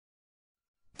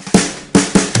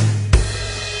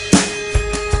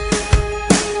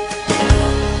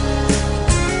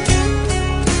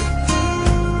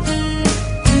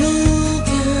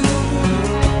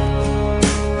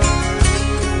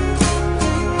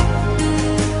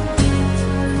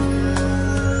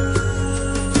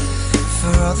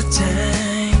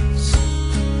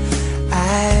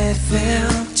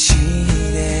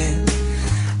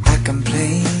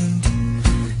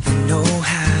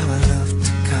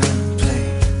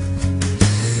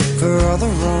all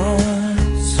the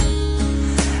wrongs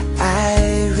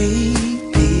I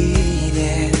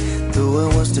repeated, though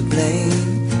I was to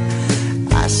blame,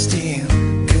 I still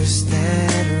cursed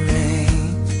that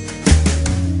rain.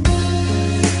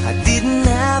 I didn't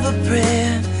have a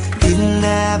prayer, didn't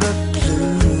have a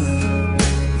clue,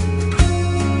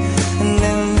 and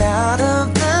then out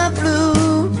of the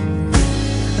blue,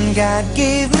 God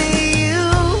gave me you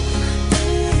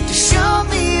to show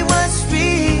me what's real.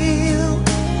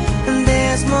 And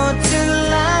there's more to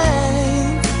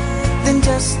life than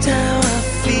just how I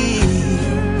feel.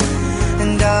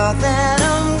 And all that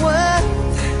I'm worth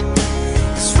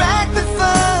is right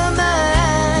before my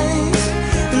eyes.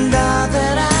 And all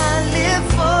that I live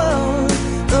for,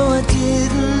 though I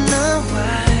didn't know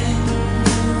why,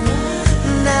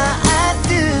 now I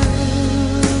do.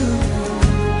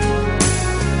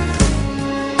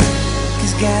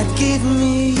 'Cause God gave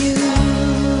me you.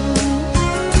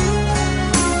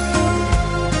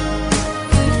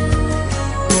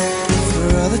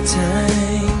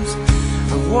 Times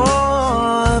I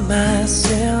wore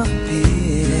myself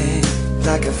pity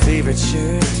like a favorite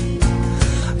shirt,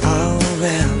 all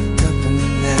wrapped up in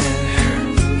that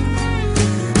hurt.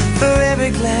 For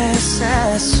every glass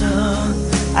I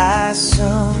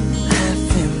saw half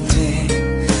empty,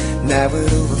 now it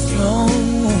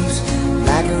overflows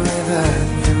like a river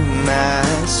through my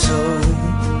soul.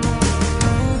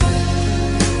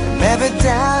 And every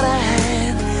doubt I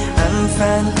had, I'm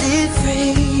finally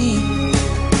free.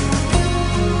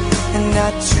 And I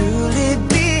truly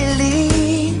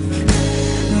believe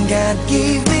God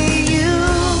gave me you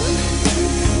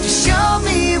to show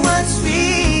me what's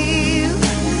real.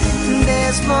 And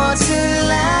there's more to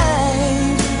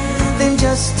life than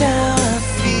just how I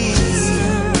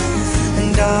feel.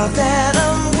 And all that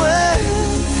I'm worth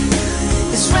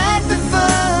is right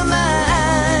before my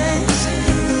eyes.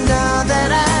 And all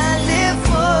that I live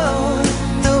for,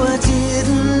 though I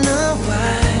didn't know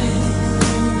why,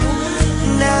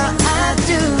 now I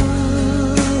do.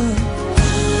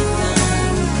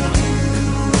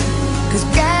 'Cause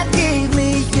God gave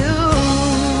me you.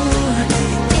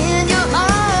 In your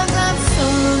arms I'm so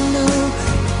new,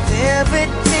 with every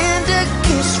tender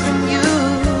kiss from you.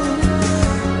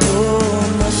 Oh, I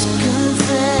must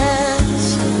confess,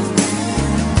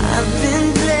 I've been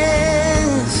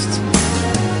blessed.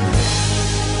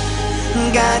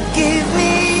 God gave me